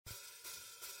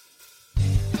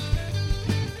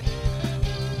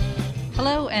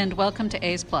Hello and welcome to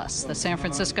A's Plus, the San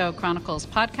Francisco Chronicles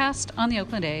podcast on the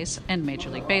Oakland A's and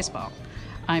Major League Baseball.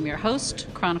 I'm your host,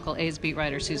 Chronicle A's beat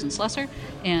writer Susan Slesser,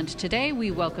 and today we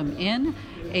welcome in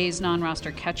A's non-roster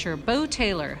catcher Beau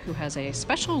Taylor, who has a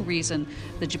special reason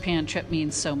the Japan trip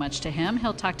means so much to him.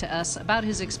 He'll talk to us about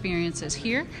his experiences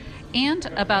here and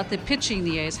about the pitching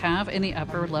the A's have in the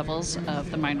upper levels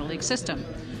of the minor league system.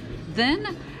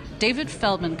 Then David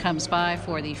Feldman comes by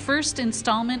for the first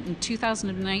installment in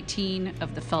 2019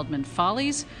 of the Feldman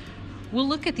Follies. We'll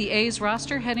look at the A's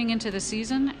roster heading into the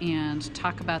season and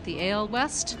talk about the AL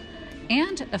West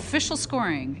and official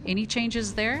scoring. Any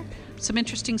changes there? Some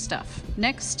interesting stuff.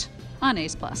 Next on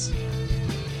A's Plus.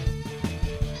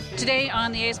 Today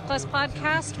on the A's Plus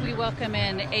podcast, we welcome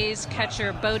in A's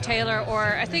catcher Beau Taylor, or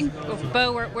I think,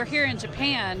 Beau, we're here in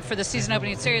Japan for the season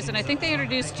opening series, and I think they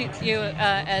introduced you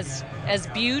as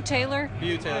Beau Taylor?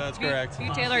 Beau Taylor, that's correct.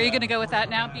 Beau Taylor, are you going to go with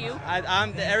that now, Beau?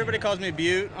 Everybody calls me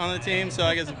Butte on the team, so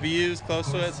I guess Beau's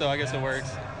close to it, so I guess it works.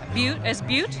 Butte? As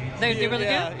Butte? They really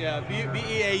do? Yeah,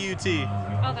 B-E-A-U-T.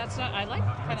 Oh, I like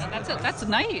that's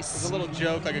nice. It was a little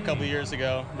joke like a couple years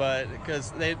ago, but because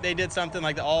they did something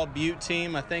like the all Butte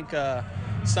team. I think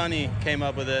Sonny came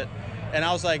up with it, and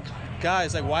I was like,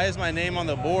 guys, like, why is my name on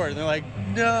the board? And they're like,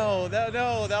 no, that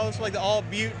was like the all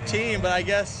Butte team, but I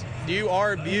guess you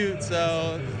are Butte,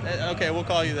 so okay, we'll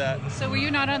call you that. So were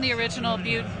you not on the original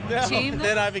Butte team?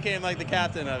 Then I became like the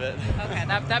captain of it. Okay,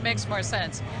 that makes more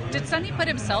sense. Did Sonny put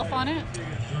himself on it?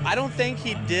 I don't think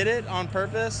he did it on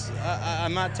purpose.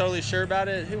 I'm not totally sure about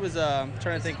it. Who was trying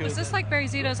to think? Was this like Barry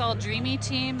Zito's all dreamy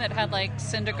team that had like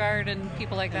Syndergaard and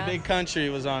people like that? Big Country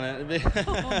was on it.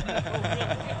 Oh, no, really?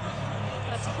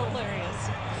 That's hilarious.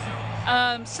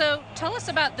 So tell us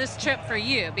about this trip for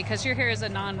you, because you're here as a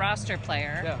non-roster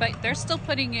player, but they're still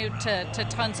putting you to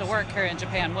tons of work here in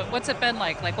Japan. What's it been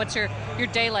like? Like, what's your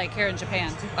day like here in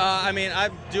Japan? I mean,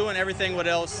 I'm doing everything what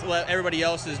everybody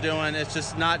else is doing. It's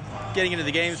just not getting into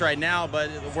the games right now, but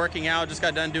working out. Just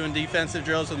got done doing defensive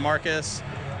drills with Marcus.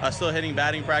 Still hitting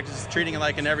batting practice, treating it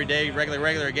like an everyday,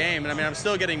 regular game. And I mean, I'm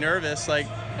still getting nervous, like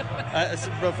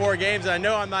before games. I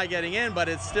know I'm not getting in, but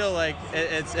it's still like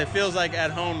it feels like at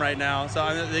home right now.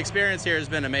 So the experience here has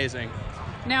been amazing.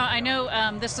 Now I know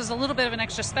this is a little bit of an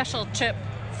extra special trip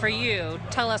for you.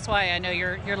 Tell us why. I know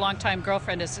your longtime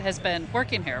girlfriend has been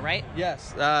working here, right?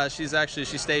 Yes,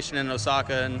 she's stationed in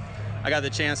Osaka, and I got the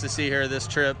chance to see her this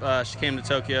trip. She came to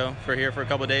Tokyo for a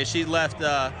couple of days. She left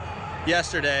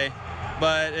yesterday.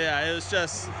 But yeah, it was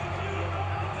just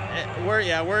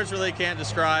words really can't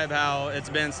describe how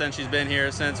it's been since she's been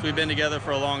here. Since we've been together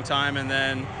for a long time, and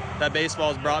then that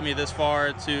baseball has brought me this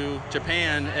far to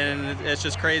Japan, and it's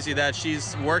just crazy that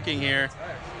she's working here,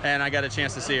 and I got a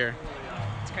chance to see her.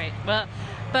 That's great. Well,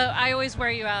 but I always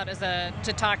wear you out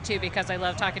to talk to, because I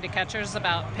love talking to catchers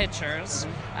about pitchers.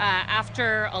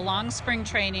 After a long spring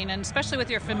training, and especially with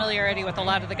your familiarity with a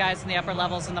lot of the guys in the upper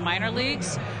levels in the minor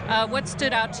leagues, what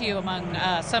stood out to you among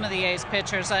some of the A's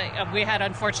pitchers? We had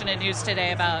unfortunate news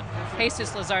today about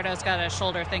Jesus Luzardo's got a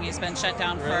shoulder thing. He's been shut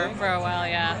down for a while,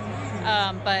 yeah.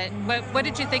 But what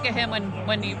did you think of him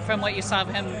from what you saw of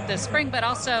him this spring? But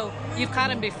also, you've caught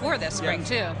him before this spring,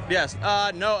 too. Yes.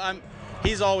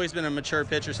 He's always been a mature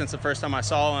pitcher since the first time I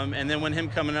saw him, and then when him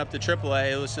coming up to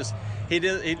AAA, it was just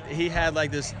he had like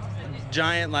this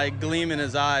giant like gleam in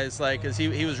his eyes, like, because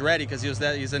he was ready, because he's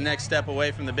the next step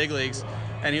away from the big leagues,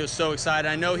 and he was so excited.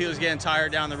 I know he was getting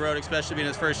tired down the road, especially being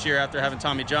his first year after having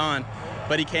Tommy John,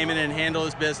 but he came in and handled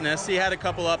his business. He had a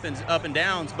couple up and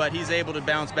downs, but he's able to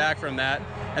bounce back from that,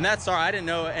 and that's sorry. I didn't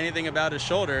know anything about his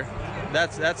shoulder.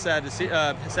 That's sad to see,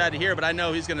 sad to hear, but I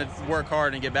know he's going to work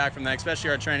hard and get back from that, especially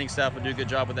our training staff will do a good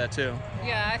job with that too.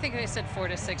 Yeah, I think they said 4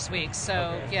 to 6 weeks,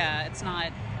 so okay. Yeah, it's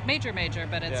not major,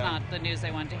 but it's not the news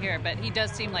they wanted to hear. But he does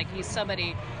seem like he's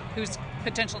somebody who's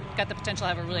got the potential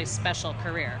to have a really special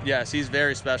career. Yes, he's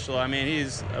very special. I mean,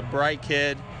 he's a bright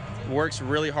kid, works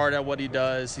really hard at what he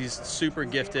does. He's super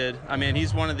gifted. I mean,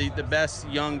 he's one of the best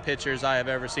young pitchers I have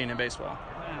ever seen in baseball.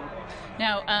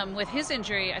 Now, with his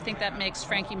injury, I think that makes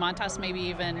Frankie Montas maybe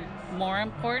even more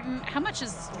important. How much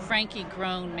has Frankie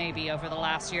grown maybe over the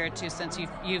last year or two since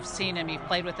you've seen him? You've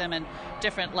played with him in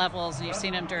different levels, and you've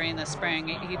seen him during the spring.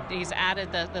 He's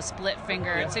added the split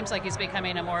finger. It seems like he's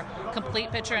becoming a more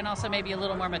complete pitcher and also maybe a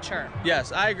little more mature.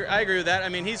 Yes, I agree with that. I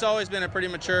mean, he's always been a pretty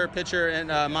mature pitcher in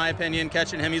my opinion,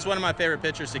 catching him. He's one of my favorite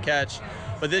pitchers to catch.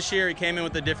 But this year he came in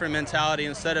with a different mentality.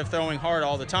 Instead of throwing hard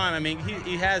all the time, I mean,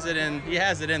 he has it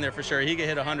in there for sure. He can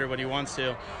hit 100 when he wants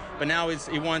to, but now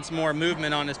he wants more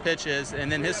movement on his pitches,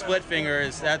 and then his split finger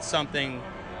that's something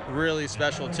really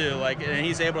special too. Like, and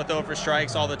he's able to throw for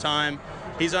strikes all the time.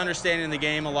 he's understanding the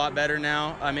game a lot better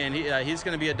now. I mean, he's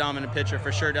going to be a dominant pitcher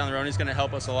for sure down the road. He's going to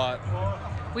help us a lot.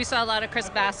 We saw a lot of Chris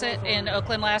Bassett in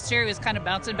Oakland last year. He was kind of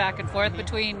bouncing back and forth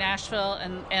between Nashville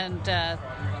and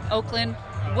Oakland.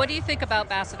 What do you think about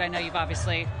Bassett? I know you've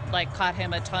obviously caught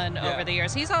him a ton over the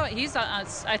years. He's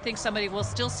I think somebody we'll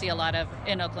still see a lot of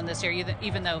in Oakland this year,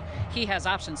 even though he has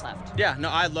options left. Yeah, no,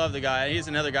 I love the guy. He's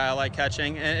another guy I like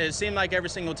catching. And it seemed like every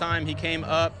single time he came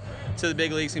up to the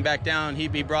big leagues and back down, he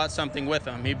brought something with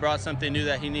him. He brought something new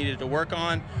that he needed to work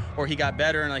on, or he got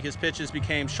better, and his pitches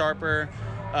became sharper.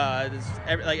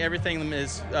 Everything,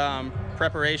 his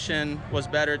preparation was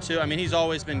better too. I mean, he's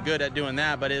always been good at doing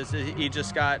that, but he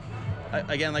just got,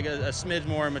 again, a smidge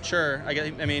more mature.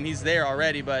 I mean, he's there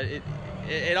already, but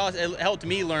it helped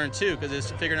me learn too, because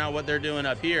it's figuring out what they're doing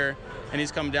up here, and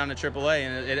he's coming down to AAA,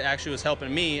 and it actually was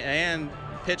helping me, and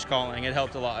pitch calling, it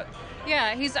helped a lot.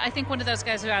 Yeah, he's, I think, one of those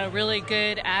guys who had a really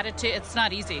good attitude. It's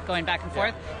not easy going back and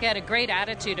forth. He had a great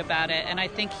attitude about it, and I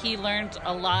think he learned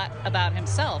a lot about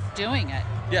himself doing it.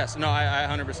 Yes, no, I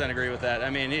 100% agree with that. I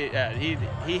mean,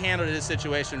 he handled his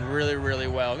situation really, really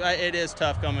well. It is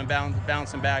tough coming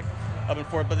bouncing back up and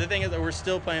forth, but the thing is that we're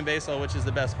still playing baseball, which is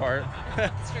the best part.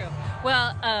 That's true.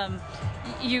 Well,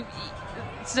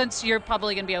 since you're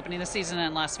probably going to be opening the season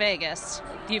in Las Vegas,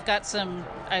 you've got some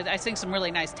really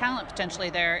nice talent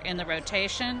potentially there in the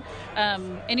rotation.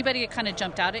 Anybody that kind of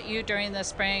jumped out at you during the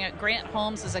spring? Grant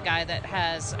Holmes is a guy that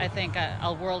has, I think,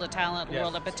 a world of talent, a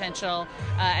world of potential,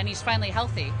 and he's finally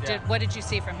healthy. Yeah. What did you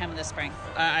see from him this spring?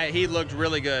 He looked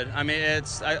really good. I mean,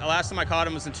 last time I caught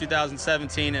him was in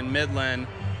 2017 in Midland.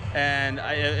 And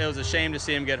it was a shame to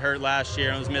see him get hurt last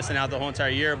year and was missing out the whole entire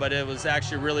year, but it was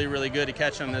actually really, really good to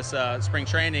catch him this spring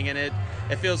training, and it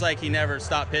feels like he never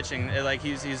stopped pitching.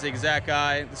 He's the exact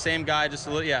guy, the same guy, just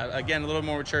a little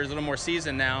more mature, a little more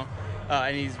seasoned now,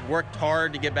 and he's worked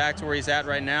hard to get back to where he's at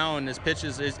right now, and his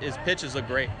pitches look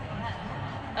great.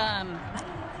 I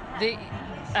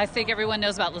think everyone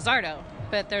knows about Luzardo,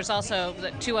 but there's also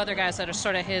the two other guys that are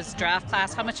sort of his draft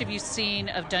class. How much have you seen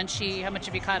of Dunshee? How much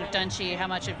have you caught of Dunshee? How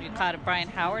much have you caught of Brian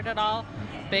Howard at all?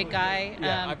 Big guy.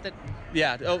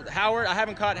 Howard, I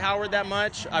haven't caught Howard that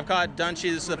much. I've caught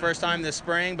Dunshee. This is the first time this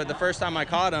spring, but the first time I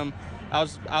caught him,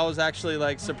 I was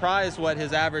actually surprised what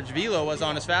his average velo was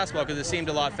on his fastball, because it seemed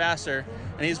a lot faster.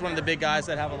 And he's one of the big guys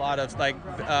that have a lot of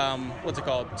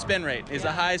spin rate. He's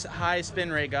a high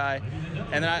spin rate guy.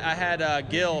 And then I had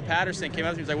Gil Patterson came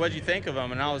up to me. He was like, "What did you think of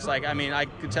him?" And I was like, I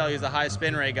could tell he's a high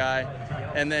spin rate guy.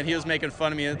 And then he was making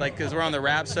fun of me, because we're on the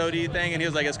Rhapsody thing, and he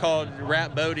was like, "It's called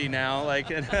Rap Bodie now."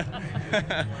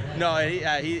 No,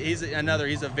 he's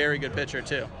a very good pitcher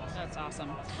too. That's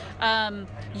awesome.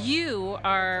 You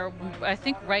are, I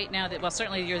think right now,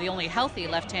 certainly you're the only healthy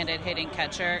left-handed hitting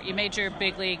catcher. You made your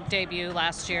big league debut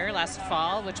last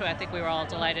fall, which I think we were all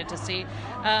delighted to see.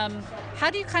 How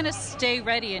do you kind of stay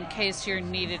ready in case you're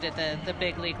needed at the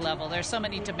big league level? There's so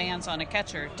many demands on a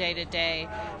catcher day to day.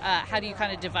 How do you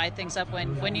kind of divide things up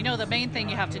when you know the main thing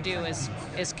you have to do is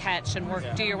catch and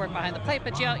do your work behind the plate,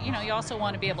 but you also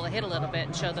want to be able to hit a little bit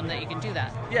and show them that you can do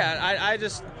that? Yeah, I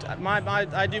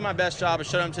do my best job of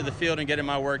showing them to the field and getting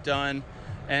my work done.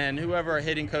 And whoever our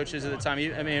hitting coach is at the time,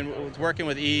 working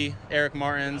with Eric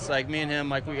Martins, me and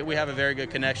him, we have a very good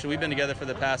connection. We've been together for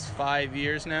the past 5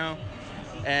 years now,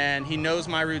 and he knows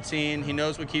my routine. He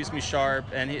knows what keeps me sharp,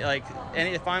 and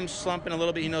and if I'm slumping a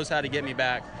little bit, he knows how to get me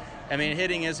back.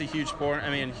 Hitting is a huge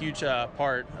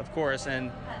part, of course,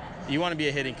 and you want to be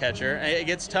a hitting catcher. It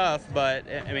gets tough, but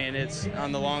it's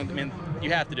on the long. You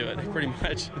have to do it pretty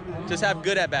much. Just have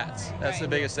good at bats. That's the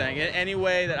biggest thing. Any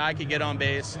way that I could get on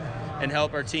base and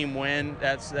help our team win,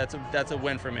 that's a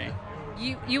win for me.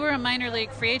 You were a minor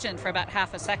league free agent for about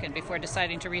half a second before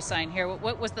deciding to re-sign here.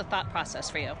 What was the thought process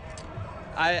for you?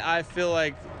 I feel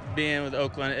like being with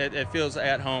Oakland, it feels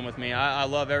at home with me. I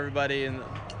love everybody in the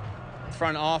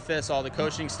front office, all the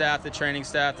coaching staff, the training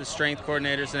staff, the strength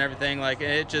coordinators, and everything.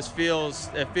 It just feels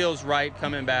right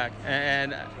coming back.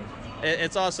 And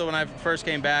it's also, when I first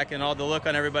came back and all the look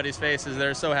on everybody's faces,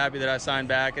 they're so happy that I signed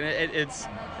back, and it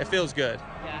feels good.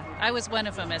 Yeah, I was one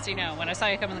of them, as you know. When I saw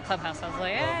you come in the clubhouse, I was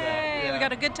like, hey, we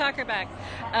got a good talker back.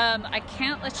 I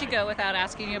can't let you go without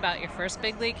asking you about your first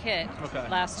big league hit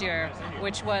last year,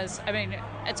 which was,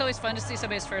 it's always fun to see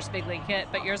somebody's first big league hit,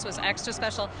 but yours was extra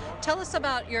special. Tell us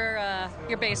about your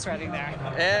base running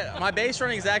there. My base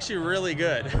running is actually really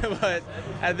good, but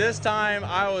at this time,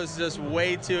 I was just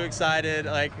way too excited.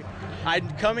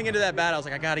 Coming into that bat, I was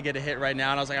like, I got to get a hit right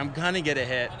now, and I was like, I'm going to get a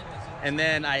hit. And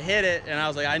then I hit it, and I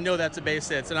was like, I know that's a base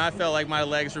hit. And I felt like my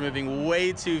legs were moving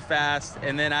way too fast,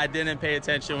 and then I didn't pay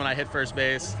attention when I hit first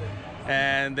base.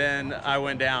 and then I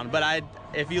went down. But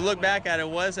if you look back at it,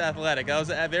 was athletic. That was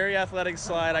a very athletic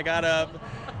slide. I got up.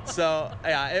 So,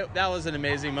 yeah, that was an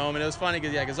amazing moment. It was funny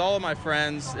because all of my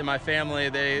friends and my family,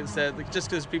 they said, just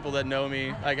because people that know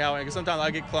me, cause sometimes I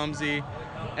get clumsy,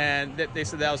 and they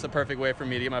said that was the perfect way for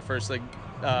me to get my first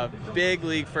big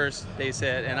league first base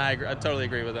hit, and I totally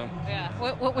agree with them. Yeah.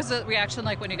 What was the reaction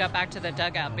like when you got back to the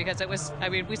dugout? Because it was,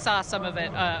 we saw some of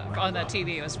it on the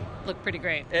TV. It looked pretty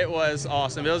great. It was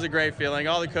awesome. It was a great feeling.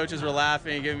 All the coaches were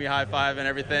laughing and giving me a high five and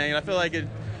everything, and I feel like it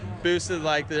boosted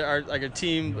our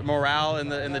team morale in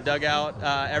the dugout.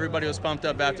 Everybody was pumped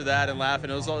up after that and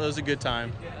laughing. It was a good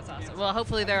time. That's awesome. Well,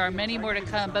 hopefully there are many more to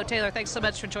come. Beau Taylor, thanks so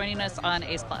much for joining us on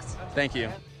A's Plus. Thank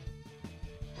you.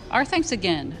 Our thanks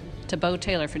again to Beau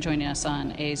Taylor for joining us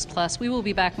on A's Plus. We will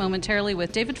be back momentarily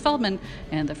with David Feldman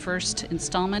and the first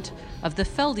installment of the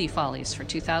Feldy Follies for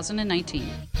 2019.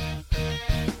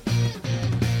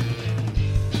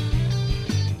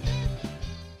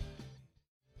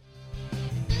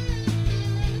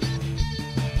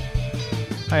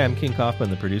 Hi, I'm King Kaufman,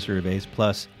 the producer of A's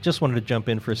Plus. Just wanted to jump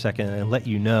in for a second and let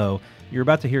you know you're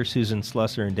about to hear Susan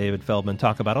Slusser and David Feldman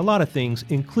talk about a lot of things,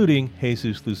 including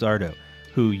Jesus Luzardo,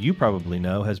 who you probably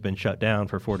know has been shut down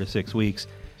for 4 to 6 weeks.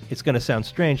 It's going to sound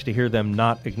strange to hear them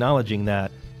not acknowledging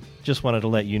that. Just wanted to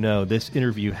let you know this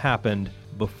interview happened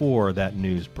before that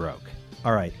news broke.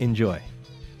 All right, enjoy.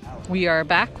 We are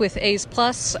back with A's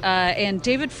Plus, and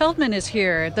David Feldman is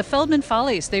here. The Feldman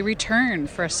Follies, they return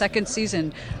for a second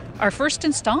season. Our first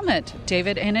installment,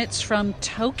 David, and it's from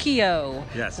Tokyo.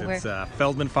 Yes, it's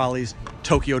Feldman Follies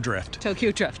Tokyo Drift.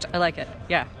 Tokyo Drift. I like it.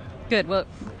 Yeah, good. Well,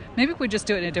 maybe we just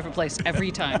do it in a different place every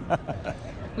time.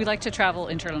 We like to travel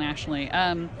internationally.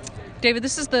 David,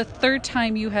 this is the third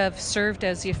time you have served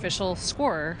as the official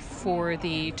scorer for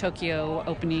the Tokyo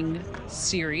opening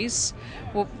series.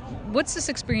 Well, what's this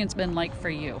experience been like for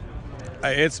you?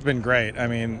 It's been great. I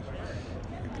mean,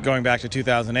 going back to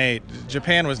 2008,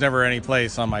 Japan was never any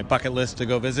place on my bucket list to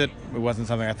go visit. It wasn't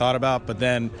something I thought about. But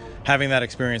then having that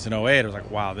experience in 08, I was like,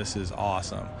 wow, this is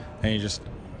awesome. And it just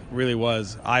really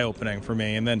was eye-opening for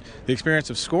me. And then the experience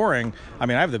of scoring, I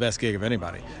mean, I have the best gig of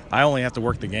anybody. I only have to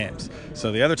work the games.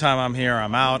 So the other time I'm here,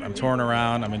 I'm out, I'm touring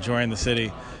around, I'm enjoying the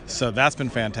city. So that's been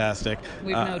fantastic.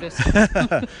 We've noticed.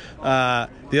 The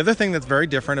other thing that's very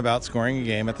different about scoring a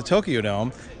game at the Tokyo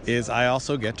Dome is I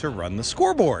also get to run the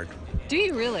scoreboard. Do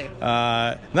you really?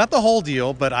 Not the whole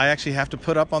deal, but I actually have to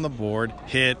put up on the board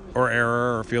hit or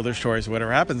error or fielder's choice,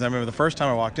 whatever happens. I remember the first time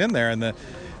I walked in there and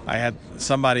I had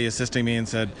somebody assisting me and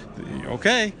said,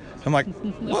 okay. I'm like,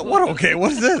 what okay?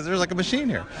 What is this? There's like a machine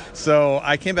here. So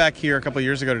I came back here a couple of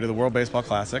years ago to do the World Baseball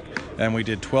Classic, and we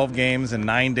did 12 games in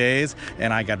 9 days,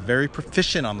 and I got very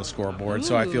proficient on the scoreboard. Ooh.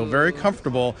 So I feel very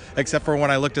comfortable, except for when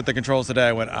I looked at the controls today,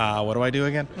 I went, what do I do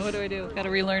again? What do I do? Got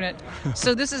to relearn it.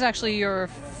 So this is actually your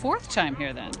fourth time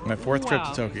here then? My fourth trip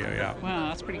to Tokyo, yeah. Wow,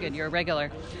 that's pretty good. You're a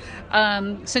regular.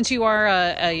 Since you are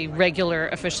a regular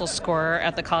official scorer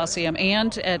at the Coliseum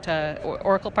and at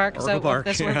Oracle Park,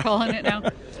 that's what we're calling it now.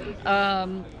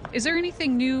 Is there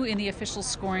anything new in the official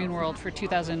scoring world for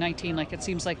 2019, like it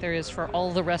seems like there is for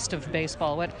all the rest of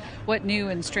baseball? What new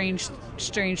and strange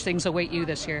things await you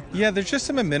this year? Yeah, there's just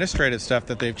some administrative stuff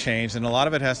that they've changed, and a lot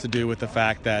of it has to do with the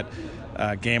fact that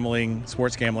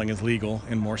sports gambling is legal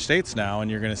in more states now,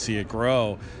 and you're going to see it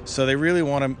grow. So they really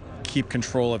want to keep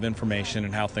control of information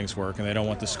and how things work, and they don't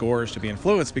want the scorers to be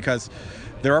influenced because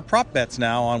there are prop bets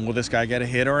now on will this guy get a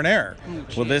hit or an error?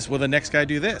 Will the next guy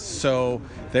do this? So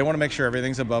they want to make sure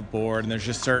everything's above board, and there's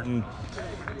just certain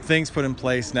things put in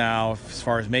place now as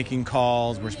far as making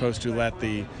calls. We're supposed to let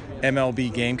the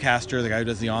MLB Gamecaster, the guy who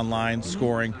does the online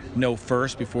scoring, know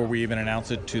first before we even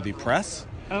announce it to the press.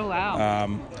 Oh,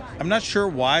 wow. I'm not sure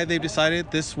why they've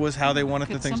decided this was how they wanted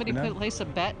the things to be done. Could somebody place a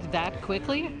bet that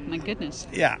quickly? My goodness.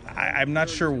 Yeah, I'm not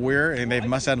sure where, and they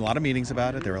must have had a lot of meetings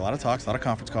about it. There were a lot of talks, a lot of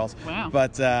conference calls. Wow.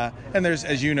 But, and there's,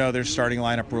 as you know, there's starting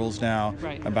lineup rules now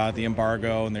about the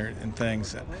embargo and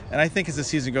things. And I think as the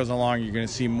season goes along, you're going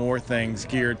to see more things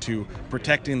geared to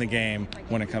protecting the game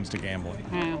when it comes to gambling.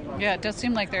 Yeah, it does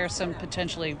seem like there are some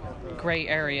potentially gray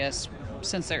areas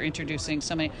since they're introducing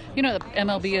so many. The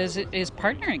MLB is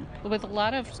partnering with a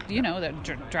lot of, the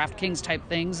DraftKings type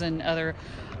things and other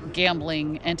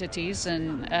gambling entities.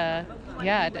 And,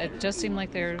 it does seem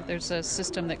like there's a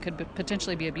system that could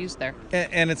potentially be abused there.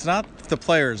 And it's not the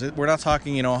players. We're not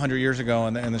talking, 100 years ago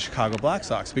in the Chicago Black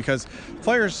Sox, because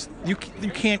players, you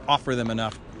can't offer them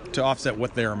enough to offset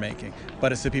what they're making.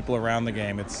 But it's the people around the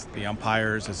game. It's the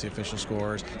umpires, it's the official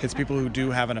scorers. It's people who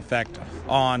do have an effect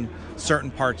on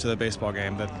certain parts of the baseball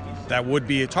game that that would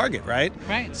be a target, right?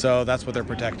 Right. So that's what they're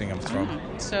protecting him from.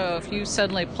 So if you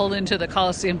suddenly pull into the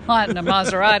Coliseum lot in a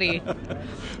Maserati,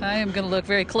 I am going to look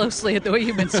very closely at the way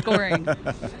you've been scoring.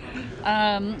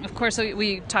 Of course,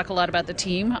 we talk a lot about the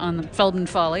team on the Feldy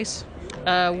Follies.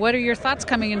 What are your thoughts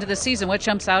coming into the season? What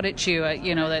jumps out at you?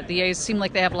 That the A's seem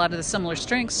like they have a lot of the similar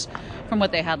strengths from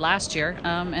what they had last year,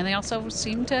 and they also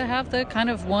seem to have the kind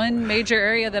of one major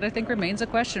area that I think remains a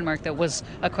question mark, that was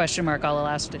a question mark all of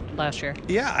last year.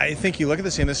 Yeah, I think you look at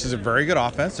this team, this is a very good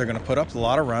offense. They're going to put up a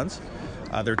lot of runs.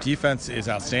 Their defense is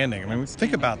outstanding. I mean,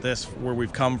 think about this, where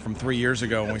we've come from 3 years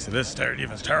ago when we said this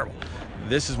defense is terrible.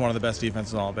 This is one of the best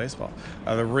defenses in all of baseball.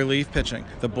 The relief pitching,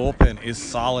 the bullpen is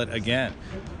solid again.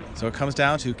 So it comes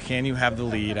down to, can you have the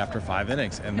lead after 5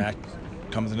 innings? And that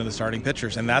comes into the starting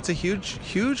pitchers. And that's a huge,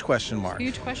 huge question mark.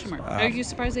 Huge question mark. Are you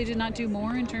surprised they did not do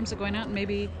more in terms of going out and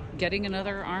maybe getting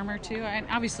another arm or two?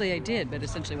 Obviously they did, but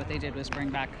essentially what they did was bring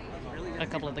back a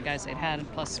couple of the guys they'd had,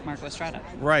 plus Marco Estrada.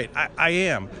 Right. I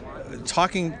am.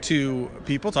 Talking to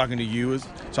people, talking to you,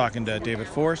 talking to David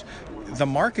Forrest, the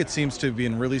market seems to have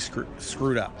been really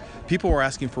screwed up. People were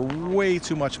asking for way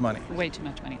too much money. Way too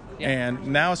much money. Yeah. And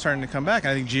now it's starting to come back.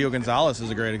 And I think Gio Gonzalez is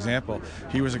a great example.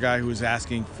 He was a guy who was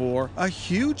asking for a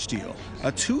huge deal,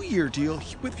 a 2-year deal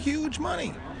with huge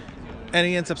money. And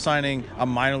he ends up signing a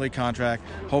minor league contract.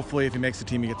 Hopefully, if he makes the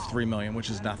team, he gets $3 million, which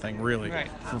is nothing, really, right.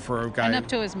 for a guy. And up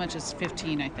to as much as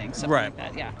 15, I think, something right. like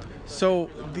that, yeah. So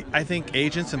I think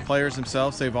agents and players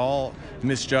themselves, they've all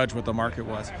misjudged what the market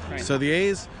was. Right. So the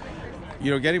A's,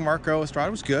 getting Marco Estrada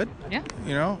was good. Yeah.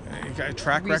 A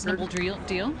track reasonable record.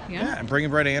 deal. Yeah. And bringing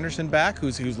Brett Anderson back,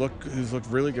 who's looked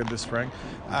really good this spring.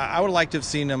 I would like to have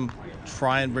seen him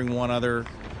try and bring one other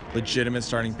legitimate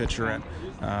starting pitcher in.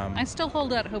 I still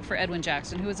hold out hope for Edwin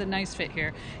Jackson, who is a nice fit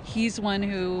here. He's one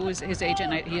who was his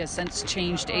agent. He has since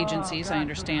changed agencies, I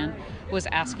understand, was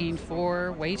asking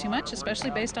for way too much,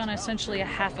 especially based on essentially a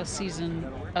half a season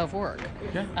of work.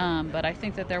 Yeah. But I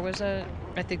think that there was a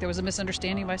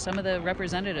misunderstanding by some of the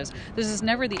representatives. This is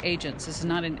never the agents. This is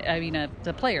not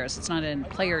the players. It's not a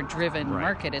player-driven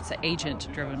market. It's an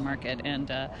agent-driven market.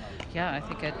 And I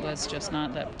think it was just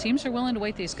not that. Teams are willing to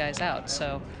wait these guys out.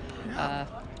 So.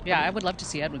 I would love to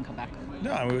see Edwin come back.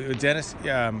 No, with Dennis,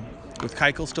 with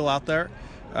Keuchel still out there,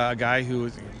 a guy who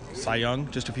was Cy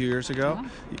Young just a few years ago,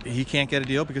 he can't get a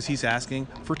deal because he's asking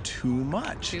for too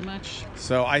much. Too much.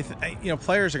 So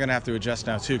players are going to have to adjust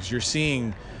now too, because you're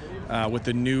seeing with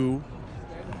the new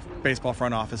baseball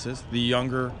front offices, the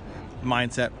younger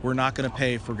mindset, we're not going to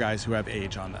pay for guys who have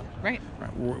age on them. Right.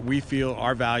 We feel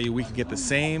our value, we can get the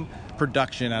same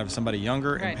production out of somebody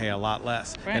younger and right. pay a lot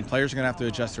less. Right. And players are going to have to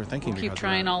adjust their thinking. We'll keep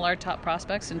trying all our top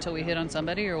prospects until we hit on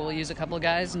somebody, or we'll use a couple of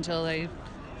guys until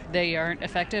they aren't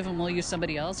effective, and we'll use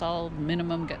somebody else, all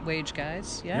minimum wage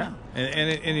guys. Yeah.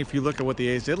 And if you look at what the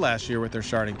A's did last year with their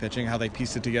starting pitching, how they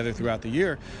pieced it together throughout the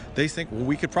year, they think, well,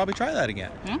 we could probably try that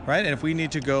again, right? And if we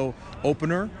need to go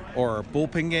opener or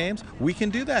bullpen games, we can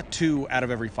do that 2 out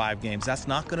of every 5 games. That's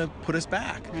not going to put us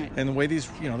back. Right. And the way these,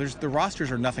 the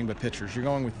rosters are nothing but pitchers. You're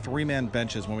going with 3-man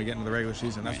benches when we get into the regular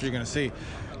season. That's what you're going to see.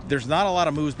 There's not a lot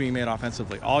of moves being made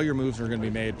offensively. All your moves are going to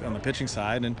be made on the pitching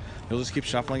side, and you'll just keep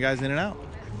shuffling guys in and out.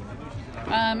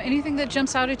 Anything that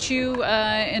jumps out at you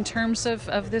in terms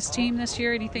of this team this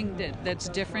year? Anything that's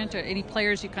different, or any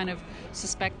players you kind of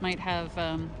suspect might have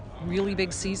really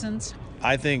big seasons?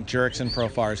 I think Jurickson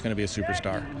Profar is going to be a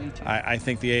superstar. I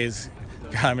think the A's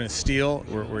got him in a steal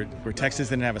where Texas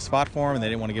didn't have a spot for him and they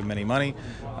didn't want to give him any money.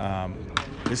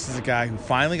 This is a guy who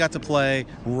finally got to play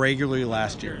regularly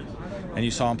last year. And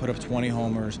you saw him put up 20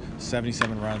 homers,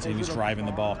 77 runs, and he's driving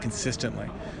the ball consistently.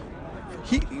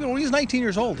 He's 19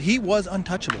 years old. He was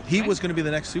untouchable. He was going to be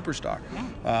the next superstar.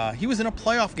 He was in a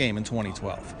playoff game in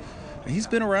 2012. He's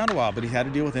been around a while, but he had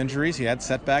to deal with injuries. He had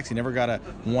setbacks. He never got a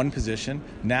one position.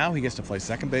 Now he gets to play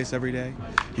second base every day.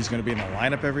 He's going to be in the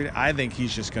lineup every day. I think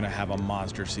he's just going to have a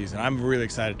monster season. I'm really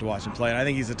excited to watch him play, and I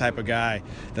think he's the type of guy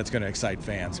that's going to excite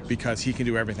fans because he can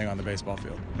do everything on the baseball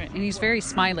field. Right. And he's very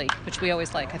smiley, which we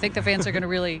always like. I think the fans are going to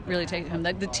really, really take him.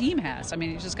 The team has. I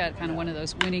mean, he's just got kind of one of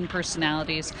those winning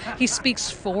personalities. He speaks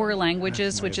 4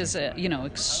 languages, which is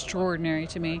extraordinary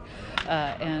to me.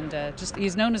 Just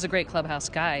he's known as a great clubhouse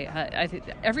guy. I think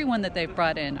everyone that they've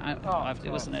brought in,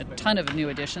 it wasn't a ton of new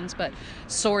additions, but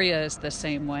Soria is the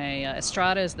same way.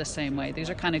 Estrada is the same way. These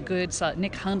are kind of good,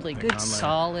 Nick Hundley,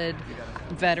 solid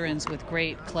veterans with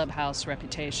great clubhouse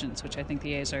reputations, which I think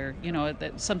the A's are,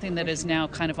 something that is now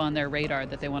kind of on their radar,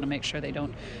 that they want to make sure they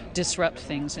don't disrupt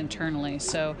things internally.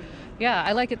 So, yeah,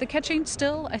 I like it. The catching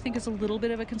still, I think, is a little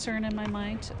bit of a concern in my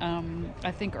mind.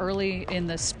 I think early in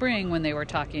the spring when they were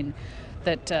talking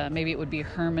that maybe it would be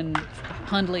Herman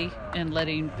Hundley and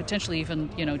letting potentially even,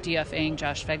 DFAing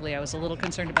Josh Feldy. I was a little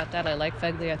concerned about that. I like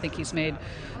Feldy. I think he's made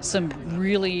some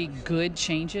really good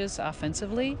changes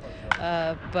offensively.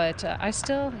 But I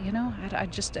still,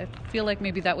 I feel like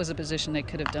maybe that was a position they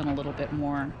could have done a little bit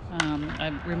more. I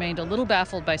remained a little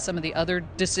baffled by some of the other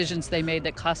decisions they made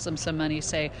that cost them some money,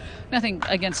 say, nothing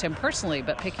against him personally,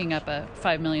 but picking up a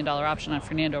 $5 million option on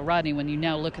Fernando Rodney when you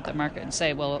now look at the market and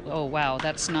say, well, oh, wow,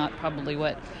 that's not probably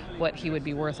what he would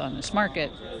be worth on this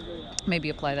market. Maybe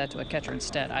apply that to a catcher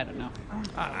instead. I don't know.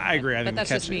 I agree. I think that's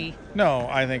just me. No,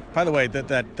 I think, by the way,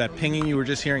 that pinging you were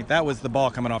just hearing, that was the ball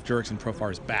coming off Jurickson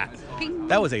Profar's bat. Ping.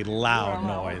 That was a loud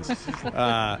noise.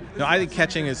 No, I think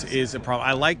catching is a problem.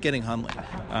 I like getting Hundley.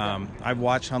 I've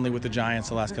watched Hundley with the Giants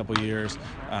the last couple of years,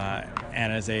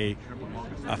 and as a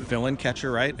fill-in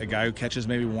catcher, right? A guy who catches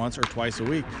maybe once or twice a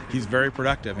week. He's very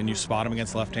productive, and you spot him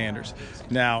against left-handers.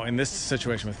 Now, in this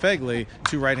situation with Feldy,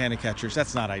 2 right-handed catchers,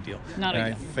 that's not ideal. Not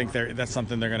ideal. I think that's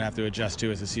something they're going to have to adjust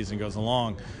to as the season goes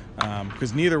along,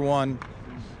 because neither one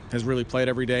has really played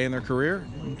every day in their career.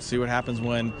 See what happens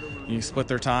when you split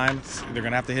their time. They're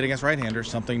going to have to hit against right-handers,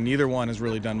 something neither one has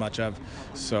really done much of.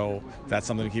 So that's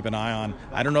something to keep an eye on.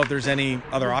 I don't know if there's any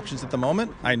other options at the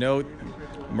moment. I know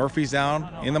Murphy's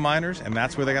down in the minors, and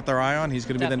that's where they got their eye on. He's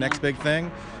going to be the next big thing.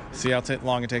 See how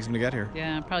long it takes him to get here.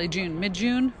 Yeah, probably June,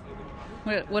 mid-June.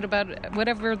 What about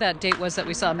whatever that date was that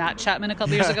we saw Matt Chapman a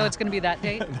couple years ago? It's going to be that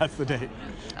date. That's the date.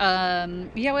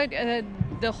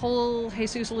 The whole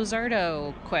Jesus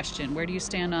Luzardo question. Where do you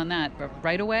stand on that?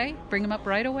 Right away? Bring him up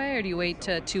right away, or do you wait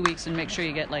 2 weeks and make sure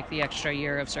you get like the extra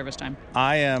year of service time?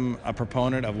 I am a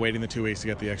proponent of waiting the 2 weeks to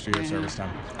get the extra year of service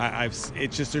time.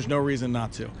 It's just there's no reason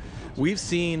not to. We've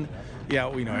seen. Yeah,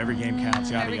 every game counts.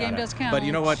 Yada, every game does count. But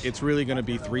you know what? It's really going to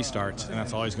be 3 starts, and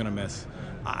that's all he's going to miss.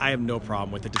 I have no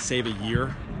problem with it to save a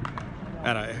year.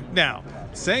 Now,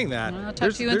 saying that, I'll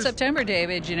talk to you in September,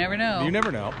 David. You never know. You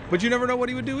never know, but you never know what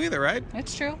he would do either, right?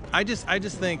 That's true. I just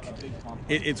think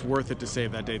it's worth it to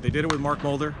save that date. They did it with Mark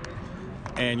Mulder,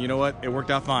 and you know what? It worked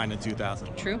out fine in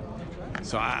 2000. True.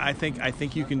 So I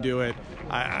think you can do it.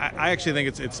 I actually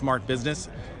think it's smart business.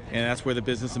 And that's where the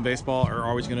business and baseball are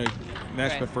always going to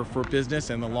mesh. Right. But for business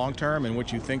and the long term and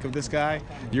what you think of this guy,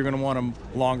 you're going to want him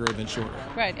longer than shorter.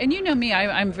 Right. And you know me,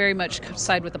 I'm very much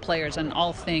side with the players on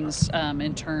all things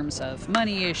in terms of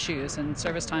money issues and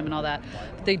service time and all that.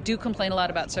 They do complain a lot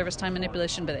about service time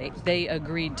manipulation, but they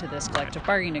agreed to this collective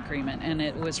bargaining agreement. And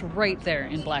it was right there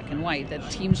in black and white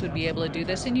that teams would be able to do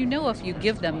this. And if you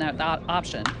give them that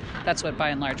option, that's what by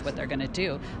and large what they're going to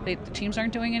do. The teams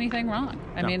aren't doing anything wrong.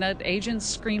 I mean, agents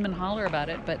scream and holler about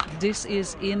it, but this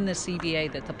is in the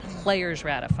CBA that the players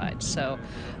ratified. So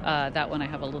that one I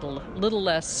have a little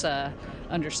less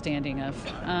understanding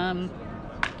of.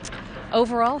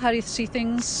 Overall, how do you see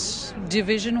things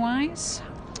division-wise?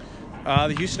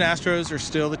 The Houston Astros are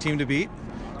still the team to beat.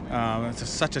 It's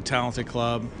such a talented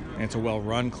club, and it's a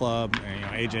well-run club.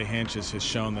 And, A.J. Hinch has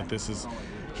shown that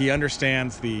he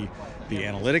understands the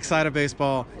analytics side of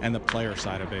baseball and the player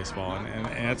side of baseball,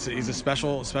 and he's a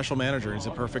special manager. He's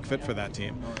a perfect fit for that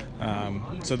team.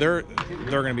 So they're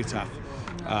going to be tough.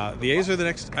 The A's are the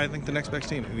next best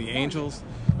team. The Angels,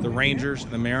 the Rangers,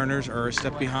 the Mariners are a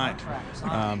step behind.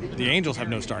 The Angels have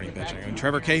no starting pitching, and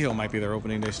Trevor Cahill might be their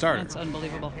opening day starter. That's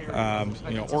unbelievable.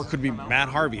 Or it could be Matt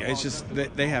Harvey. It's just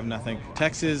they have nothing.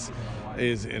 Texas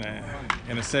is in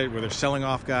a state where they're selling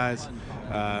off guys.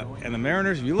 And the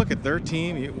Mariners, if you look at their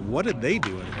team, what did they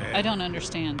do? I don't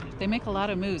understand. They make a lot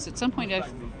of moves. At some point,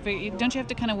 don't you have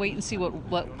to kind of wait and see what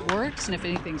works and if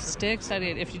anything sticks?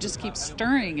 If you just keep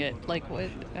stirring it, like what?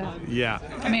 Yeah.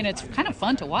 I mean, it's kind of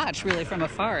fun to watch, really, from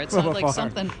afar. It's not like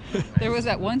something. There was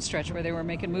that one stretch where they were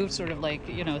making moves, sort of like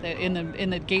in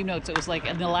the game notes. It was like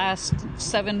in the last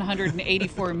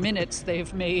 784 minutes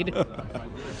they've made.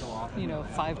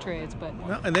 5 trades, but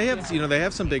and they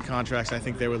have some big contracts. I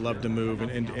think they would love to move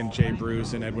in Jay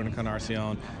Bruce and Edwin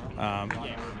Encarnacion.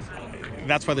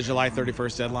 That's why the July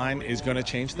 31st deadline is going to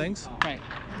change things. Right.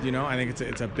 I think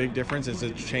it's a big difference. It's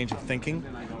a change of thinking,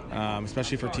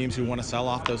 especially for teams who want to sell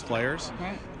off those players.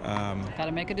 Right. Got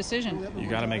to make a decision. You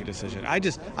got to make a decision.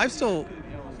 I'm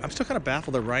still kind of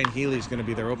baffled that Ryan Healy is going to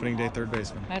be their opening day third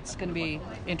baseman. That's going to be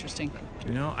interesting.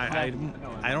 I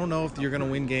don't know if you're going to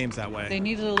win games that way. They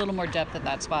needed a little more depth at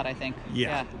that spot, I think.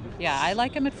 Yeah. I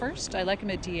like him at first. I like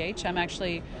him at DH. I'm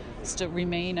actually still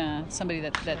remain somebody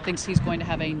that thinks he's going to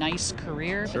have a nice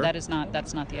career, sure. But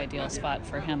that's not the ideal spot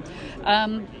for him.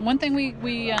 One thing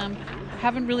we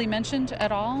haven't really mentioned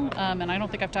at all, and I don't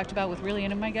think I've talked about with really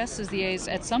any of my guests, is the A's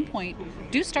at some point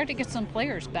do start to get some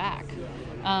players back.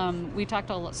 We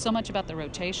talked so much about the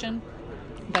rotation.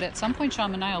 But at some point,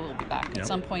 Sean Manial will be back. Yep. At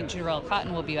some point, Jarrell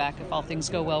Cotton will be back if all things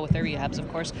go well with their rehabs,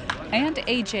 of course. And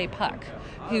A.J. Puck,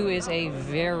 who is a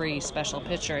very special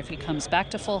pitcher. If he comes back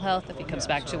to full health, if he comes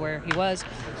back to where he was,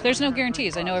 there's no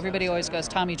guarantees. I know everybody always goes,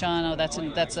 Tommy John, oh, that's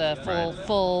a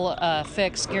full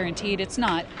fix, guaranteed. It's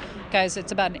not. Guys,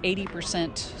 it's about an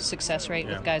 80% success rate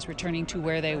with guys returning to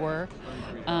where they were.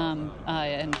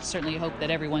 And certainly hope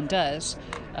that everyone does.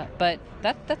 But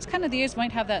that's kind of the A's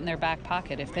might have that in their back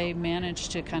pocket. If they manage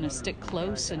to kind of stick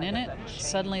close and in it,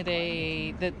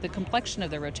 suddenly the complexion of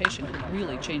their rotation could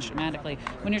really change dramatically.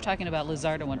 When you're talking about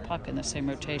Luzardo and Puck in the same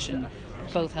rotation,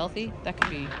 both healthy, that could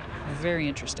be a very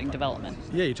interesting development.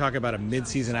 Yeah, you talk about a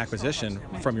mid-season acquisition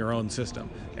from your own system.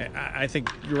 I think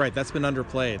you're right. That's been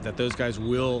underplayed, that those guys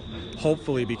will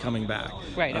hopefully be coming back.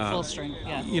 Right, at full strength,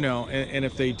 yeah. You know, and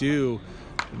if they do,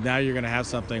 now you're going to have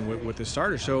something with the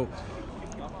starter. So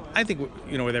I think,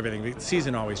 you know, with everything, the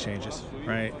season always changes,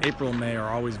 right? April and May are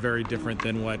always very different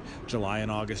than what July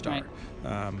and August are.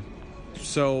 Right.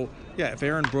 So, yeah, if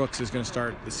Aaron Brooks is going to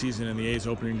start the season in the A's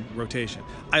opening rotation,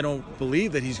 I don't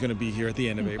believe that he's going to be here at the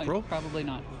end of April. Probably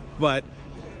not. But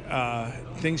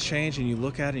things change, and you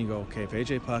look at it and you go, okay, if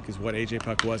A.J. Puck is what A.J.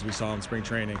 Puck was we saw in spring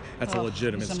training, that's a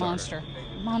legitimate he's a starter.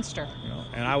 Monster. You know,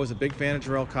 and I was a big fan of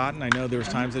Jarrell Cotton. I know there was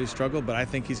times that he struggled, but I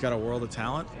think he's got a world of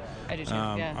talent. I do too,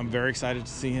 yeah. I'm very excited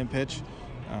to see him pitch.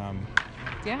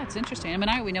 Yeah, it's interesting. I mean,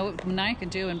 we know what Manial can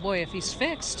do, and boy, if he's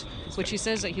fixed, which he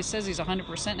says he's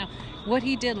 100% now, what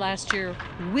he did last year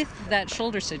with that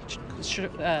shoulder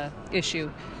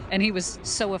issue, and he was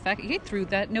so effective. He threw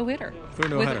that no-hitter.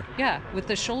 Yeah, with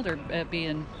the shoulder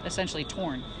being essentially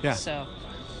torn. Yeah. So,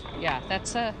 yeah,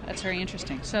 that's very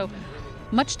interesting. So,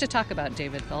 much to talk about,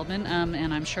 David Feldman,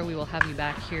 and I'm sure we will have you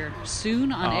back here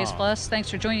soon on A's Plus. Thanks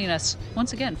for joining us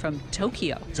once again from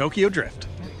Tokyo. Tokyo Drift.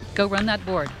 Go run that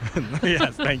board.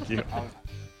 Yes, thank you.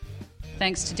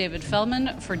 Thanks to David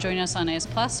Feldman for joining us on A's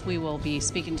Plus. We will be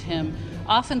speaking to him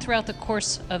often throughout the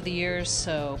course of the years,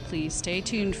 so please stay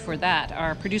tuned for that.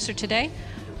 Our producer today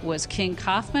was King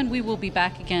Kaufman. We will be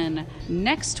back again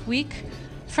next week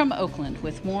from Oakland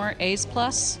with more A's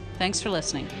Plus. Thanks for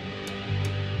listening.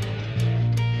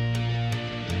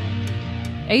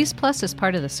 A's Plus is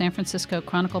part of the San Francisco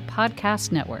Chronicle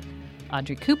Podcast Network.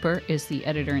 Audrey Cooper is the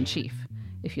editor-in-chief.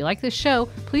 If you like this show,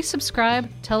 please subscribe,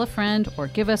 tell a friend, or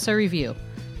give us a review.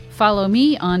 Follow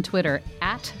me on Twitter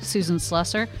at Susan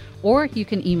Slusser, or you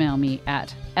can email me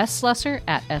at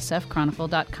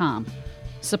slusser@sfchronicle.com.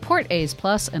 Support A's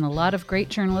Plus and a lot of great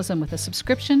journalism with a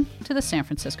subscription to the San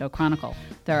Francisco Chronicle.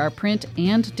 There are print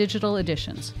and digital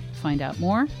editions. Find out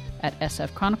more at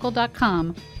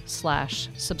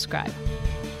sfchronicle.com/subscribe.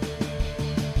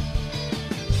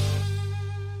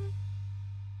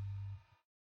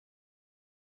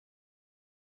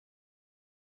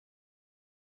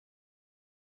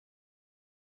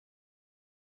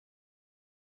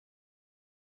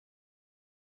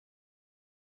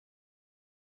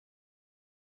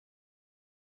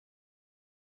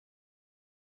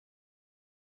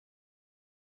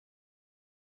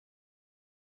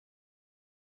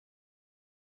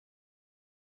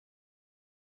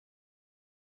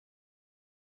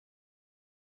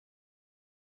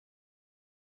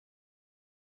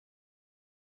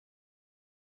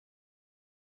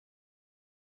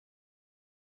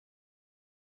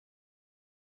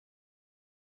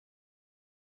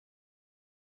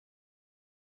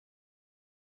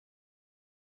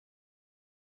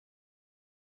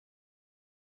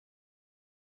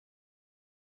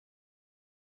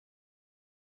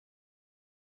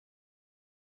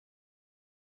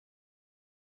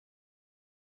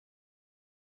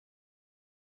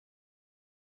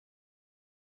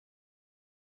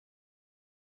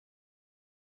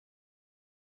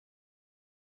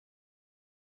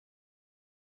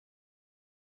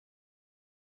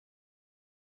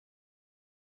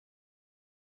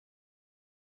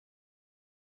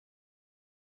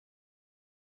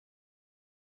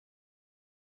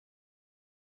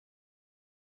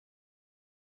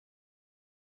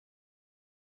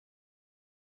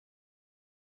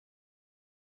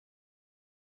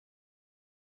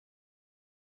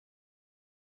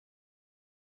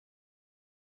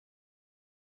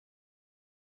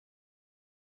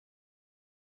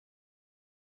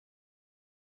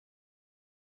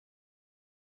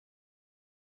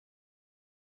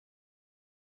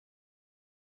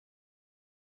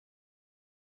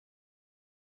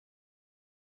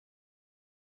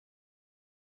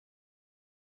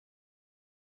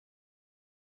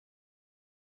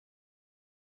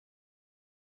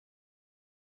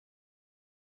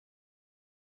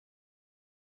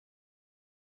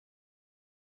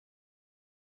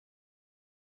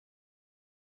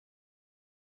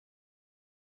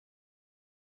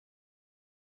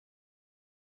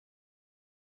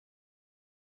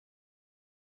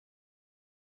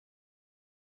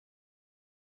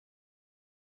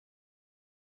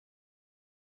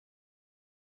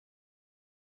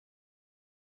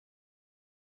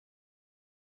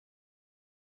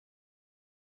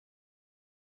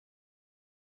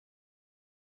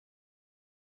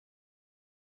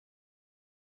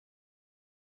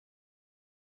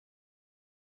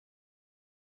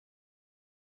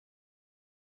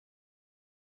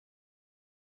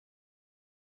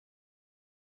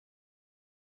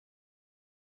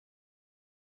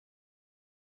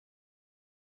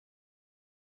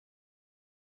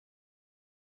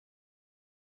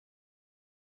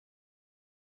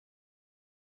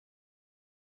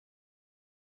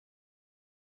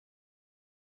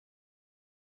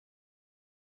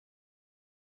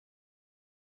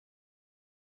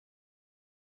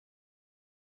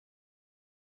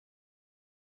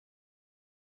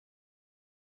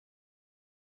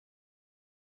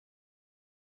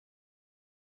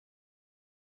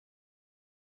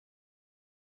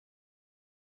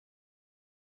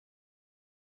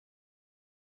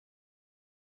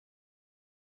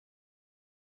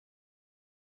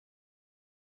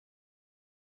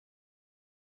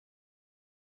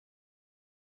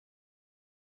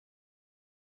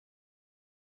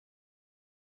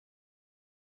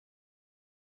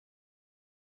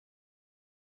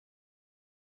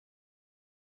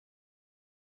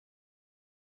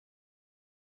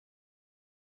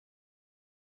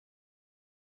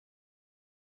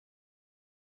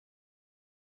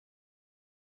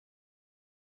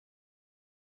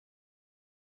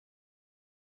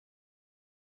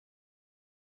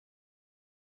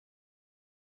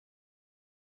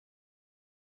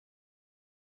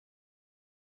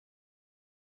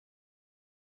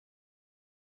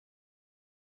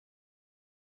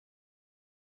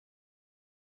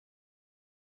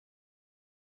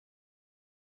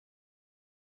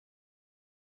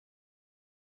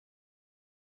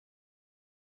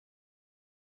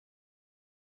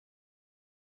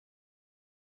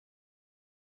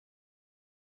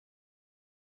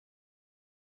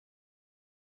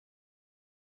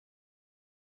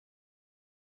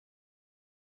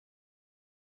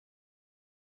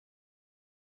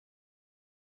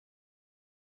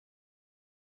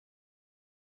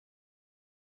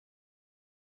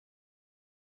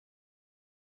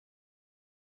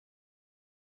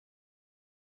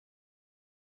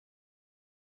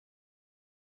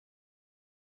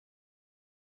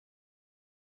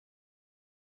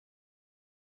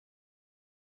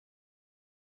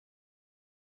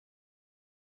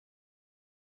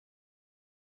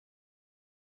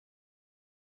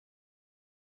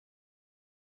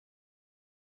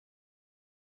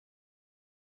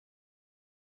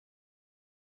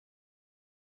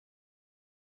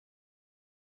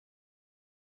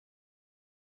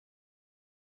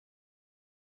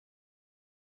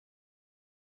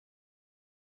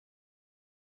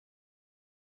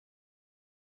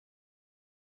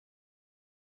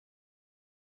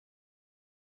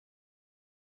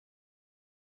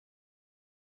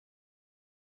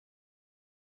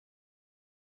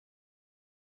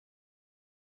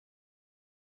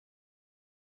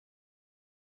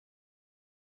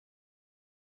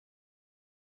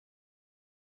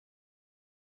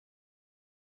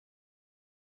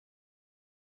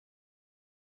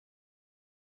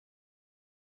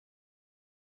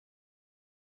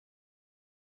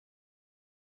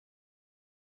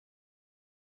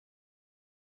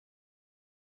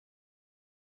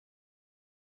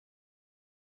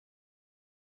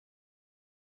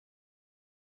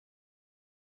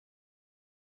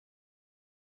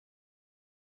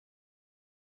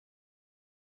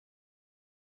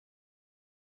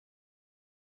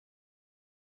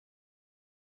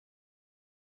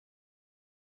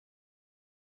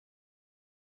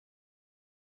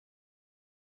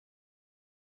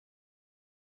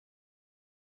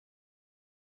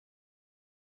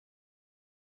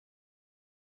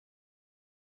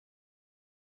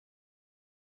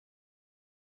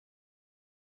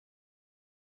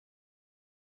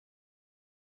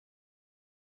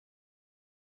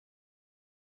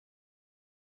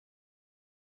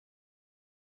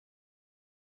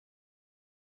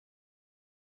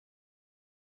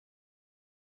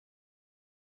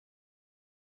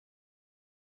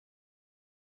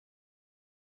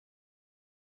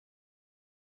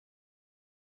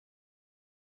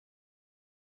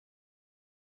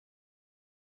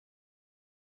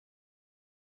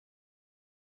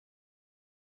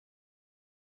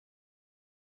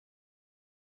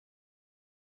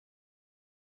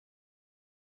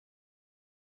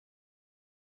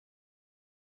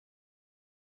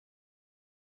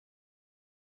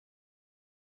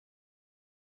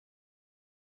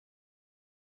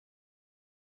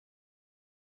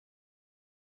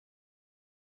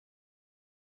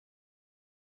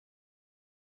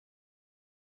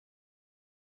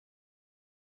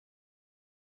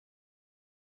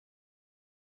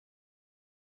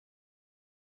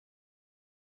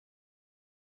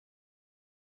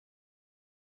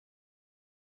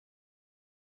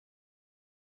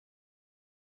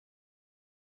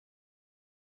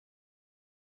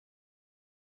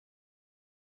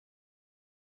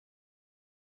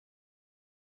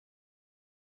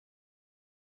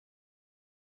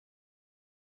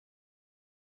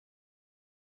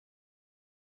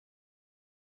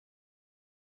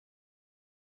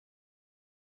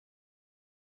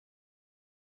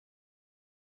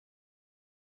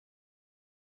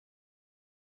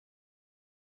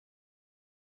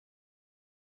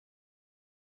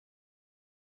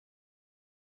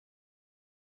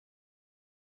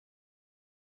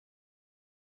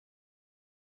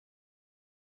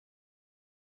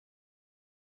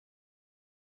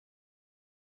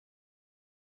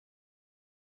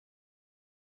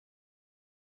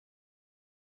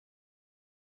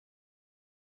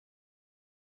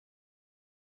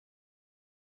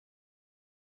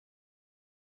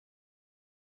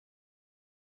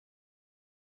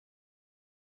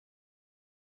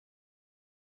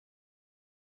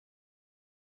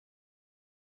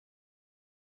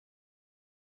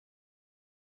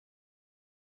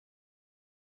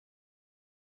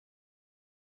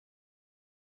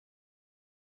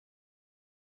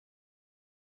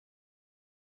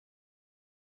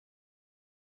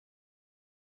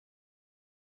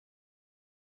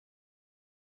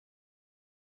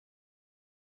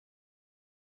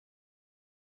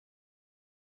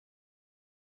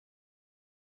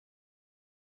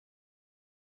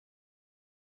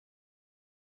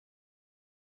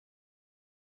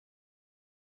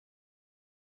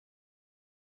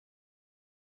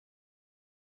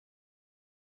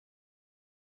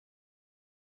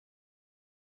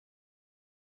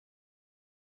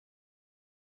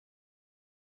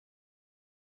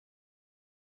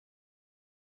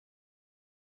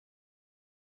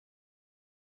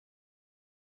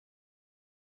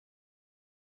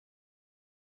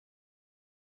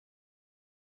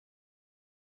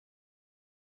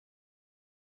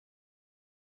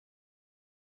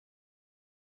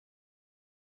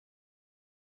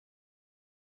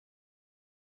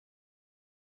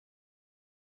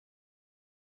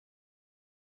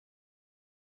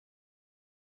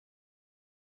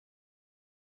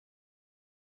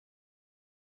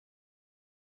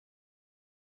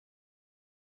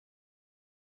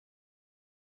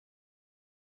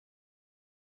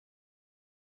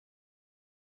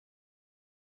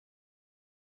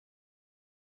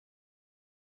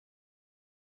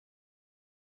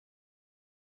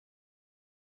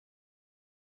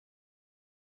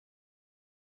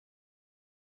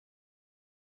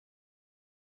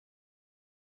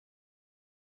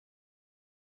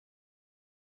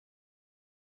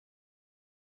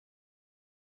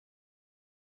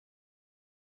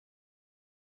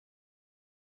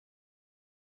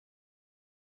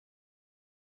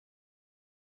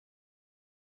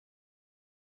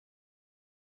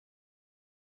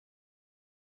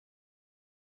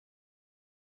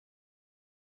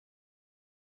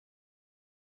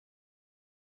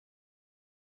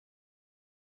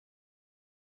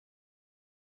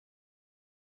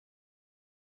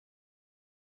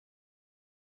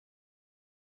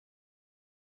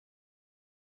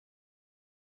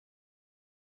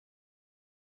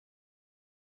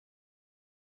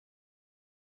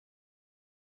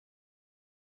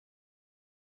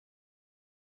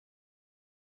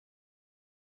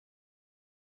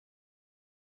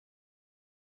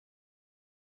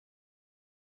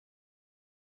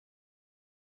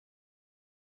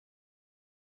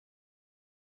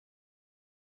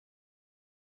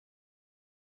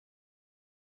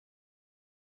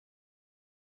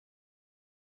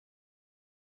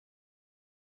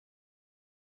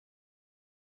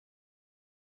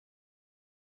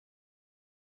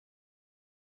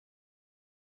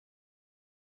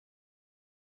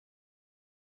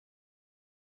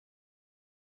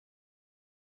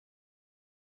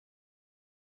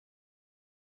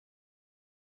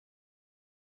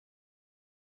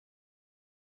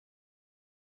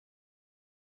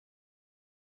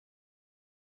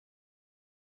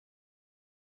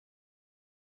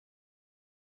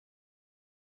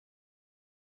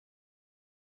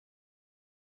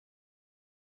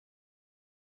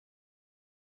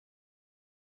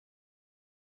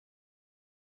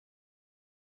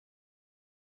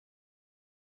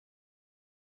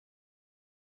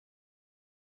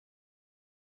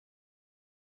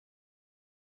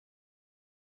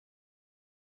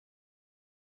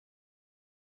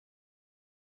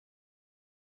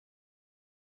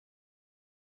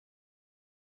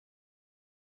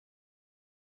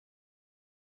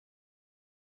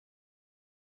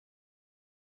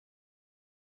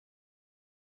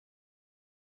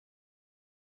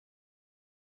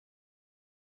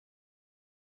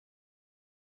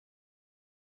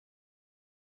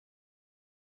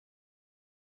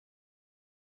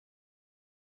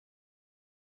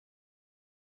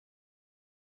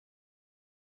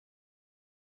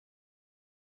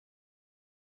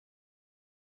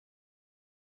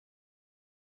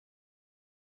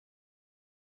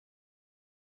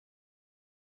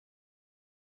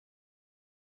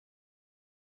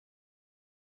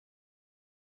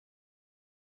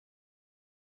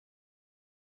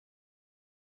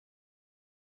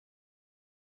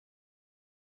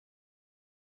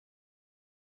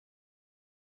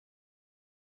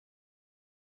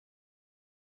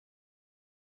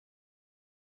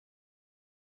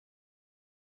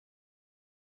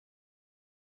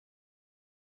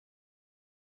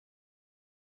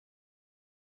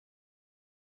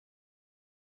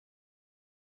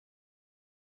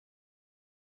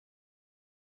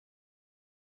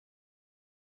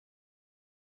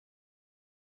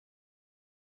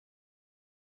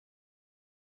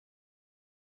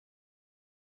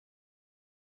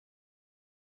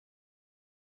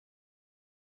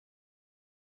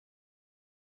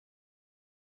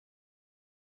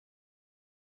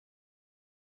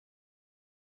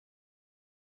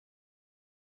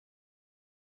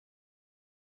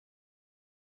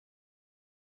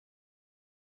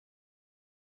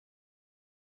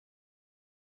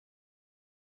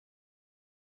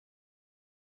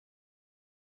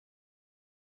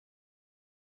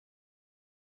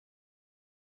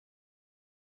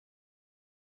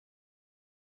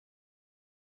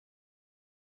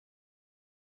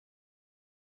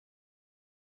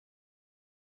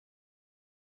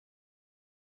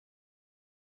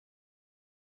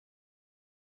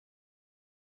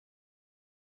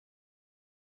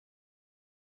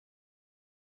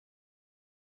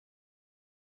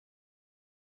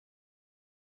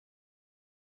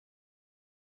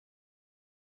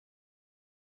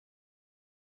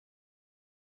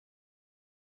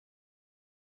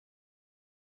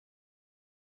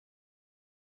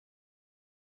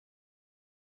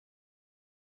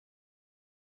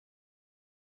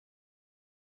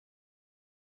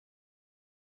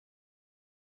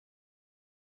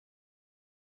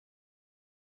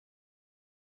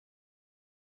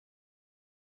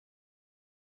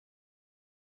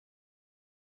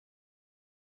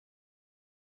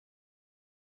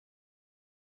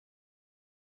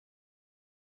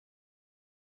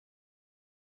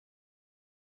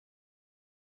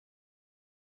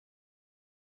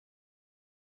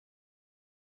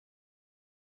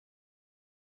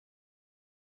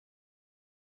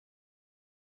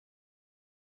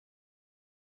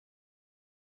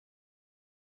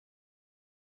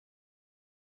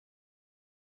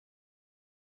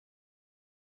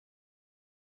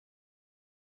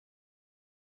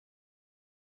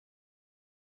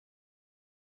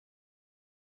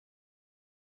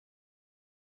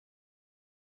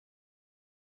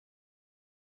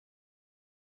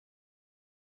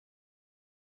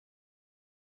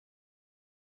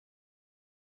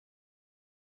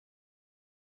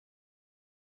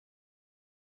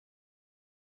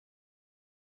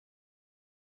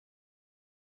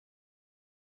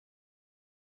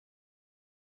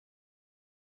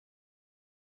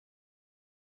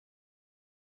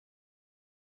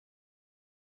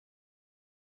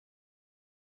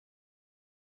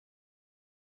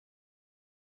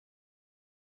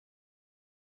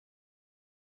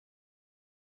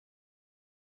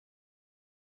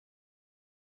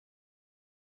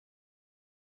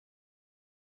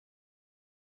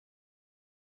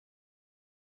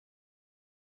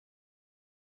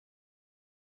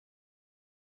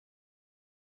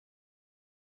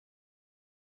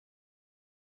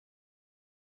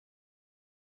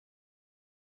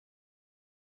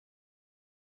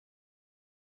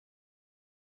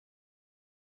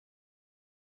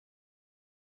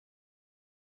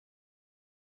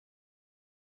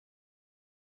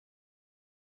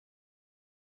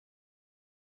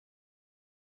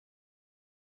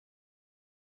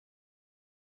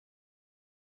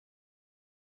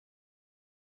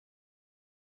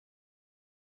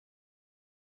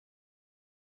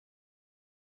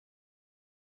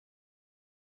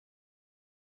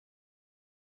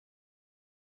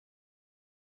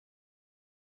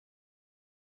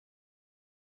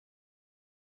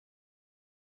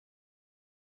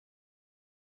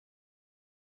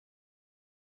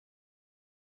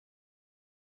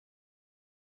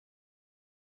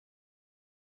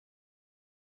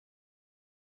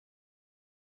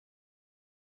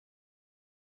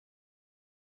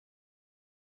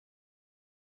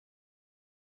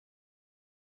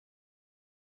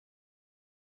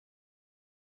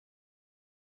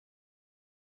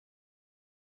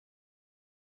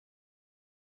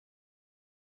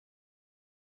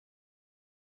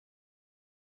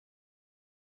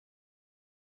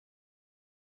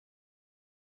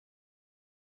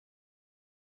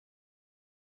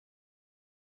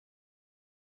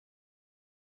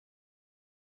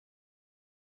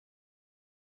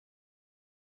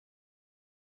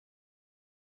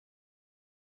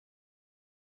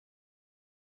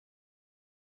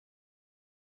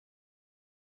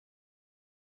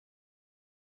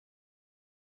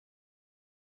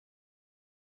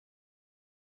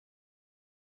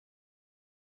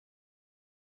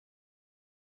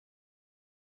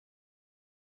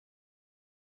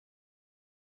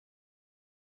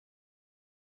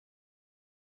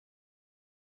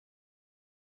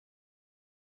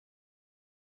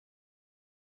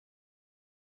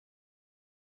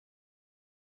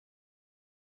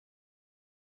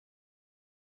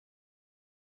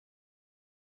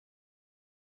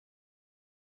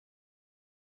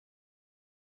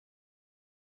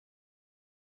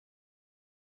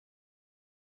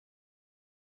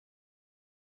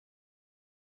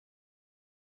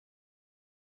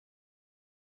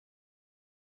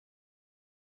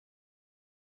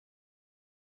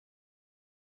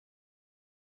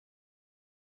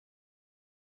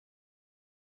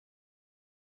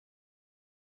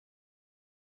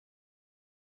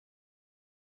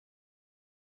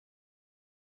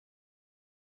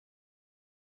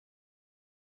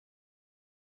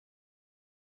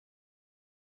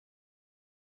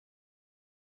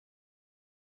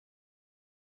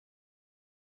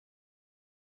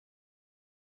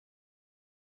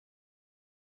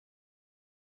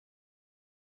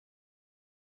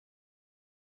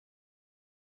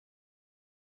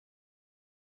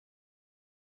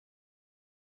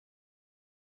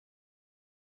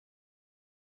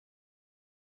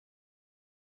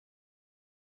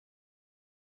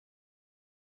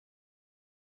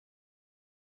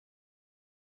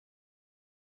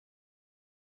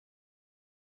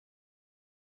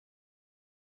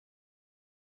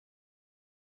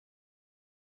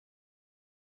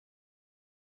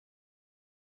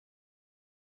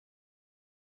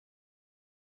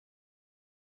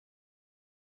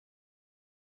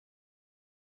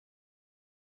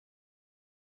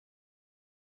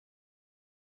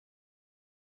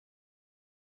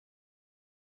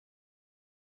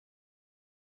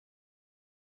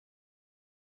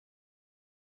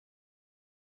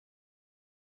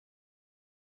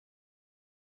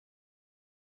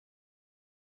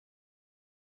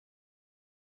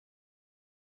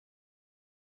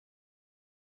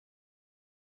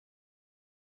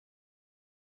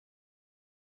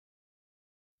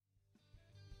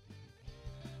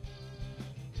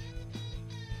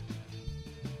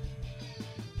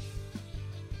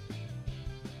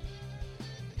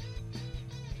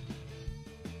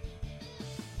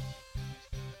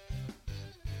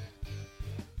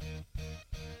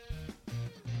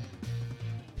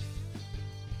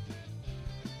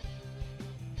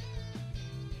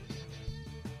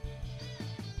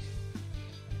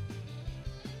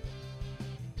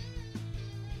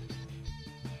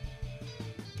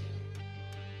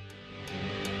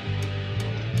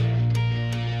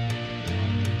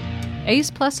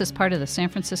 A's Plus is part of the San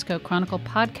Francisco Chronicle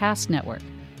podcast network.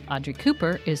 Audrey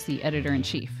Cooper is the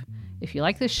editor-in-chief. If you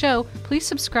like this show, please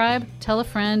subscribe, tell a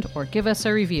friend, or give us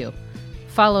a review.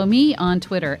 Follow me on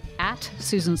Twitter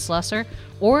 @Susan Slusser,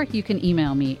 or you can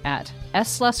email me at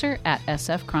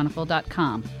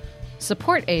slusser@sfchronicle.com.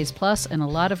 Support A's Plus and a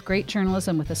lot of great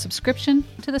journalism with a subscription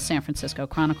to the San Francisco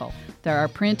Chronicle. There are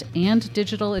print and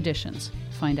digital editions.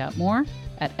 Find out more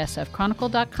at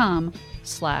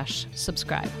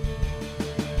sfchronicle.com/subscribe.